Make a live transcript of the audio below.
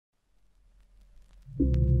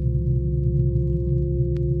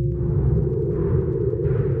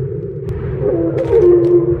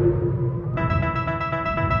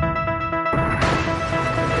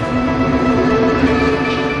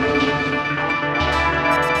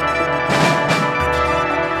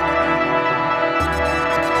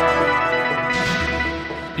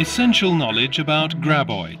Essential knowledge about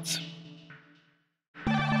graboids.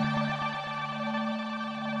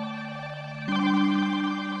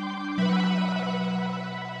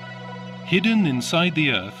 Hidden inside the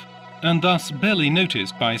Earth, and thus barely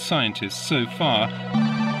noticed by scientists so far,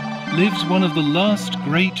 lives one of the last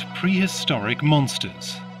great prehistoric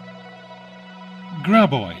monsters.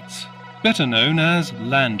 Graboids, better known as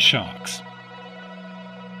land sharks.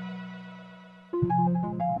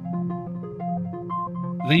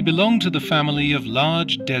 They belong to the family of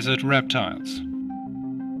large desert reptiles.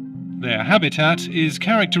 Their habitat is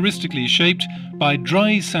characteristically shaped by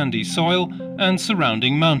dry sandy soil and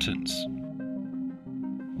surrounding mountains.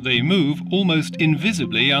 They move almost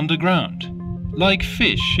invisibly underground, like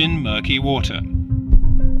fish in murky water.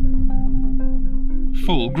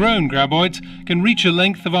 Full-grown graboids can reach a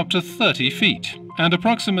length of up to 30 feet and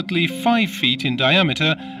approximately 5 feet in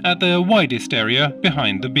diameter at their widest area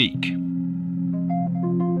behind the beak.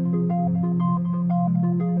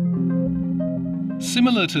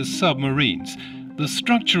 Similar to submarines, the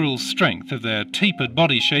structural strength of their tapered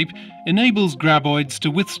body shape enables graboids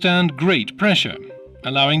to withstand great pressure,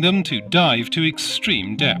 allowing them to dive to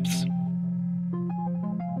extreme depths.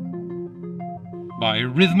 By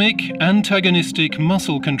rhythmic, antagonistic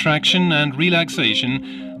muscle contraction and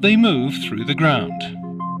relaxation, they move through the ground.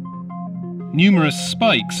 Numerous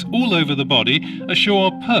spikes all over the body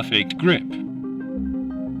assure perfect grip.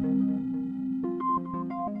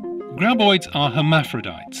 Graboids are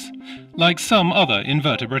hermaphrodites, like some other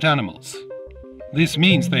invertebrate animals. This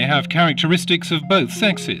means they have characteristics of both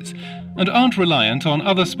sexes and aren't reliant on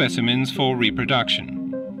other specimens for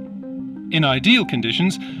reproduction. In ideal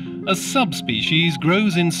conditions, a subspecies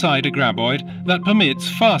grows inside a graboid that permits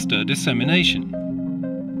faster dissemination.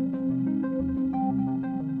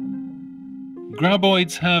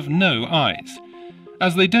 Graboids have no eyes,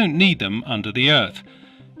 as they don't need them under the earth.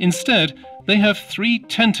 Instead, they have 3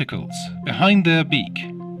 tentacles behind their beak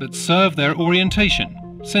that serve their orientation,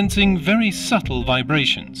 sensing very subtle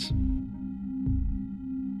vibrations.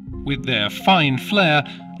 With their fine flair,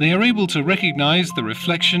 they are able to recognize the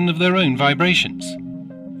reflection of their own vibrations.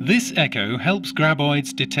 This echo helps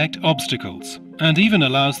graboids detect obstacles and even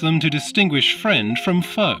allows them to distinguish friend from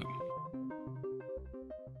foe.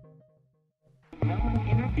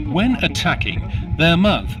 When attacking, their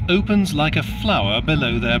mouth opens like a flower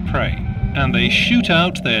below their prey, and they shoot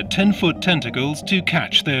out their 10-foot tentacles to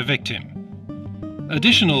catch their victim.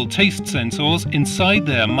 Additional taste sensors inside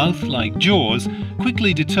their mouth-like jaws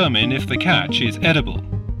quickly determine if the catch is edible.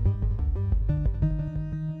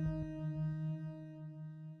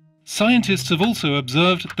 Scientists have also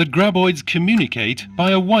observed that graboids communicate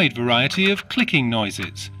by a wide variety of clicking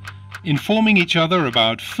noises, informing each other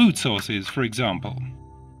about food sources, for example.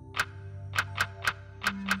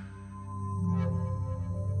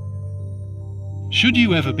 Should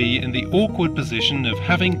you ever be in the awkward position of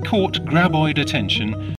having caught graboid attention,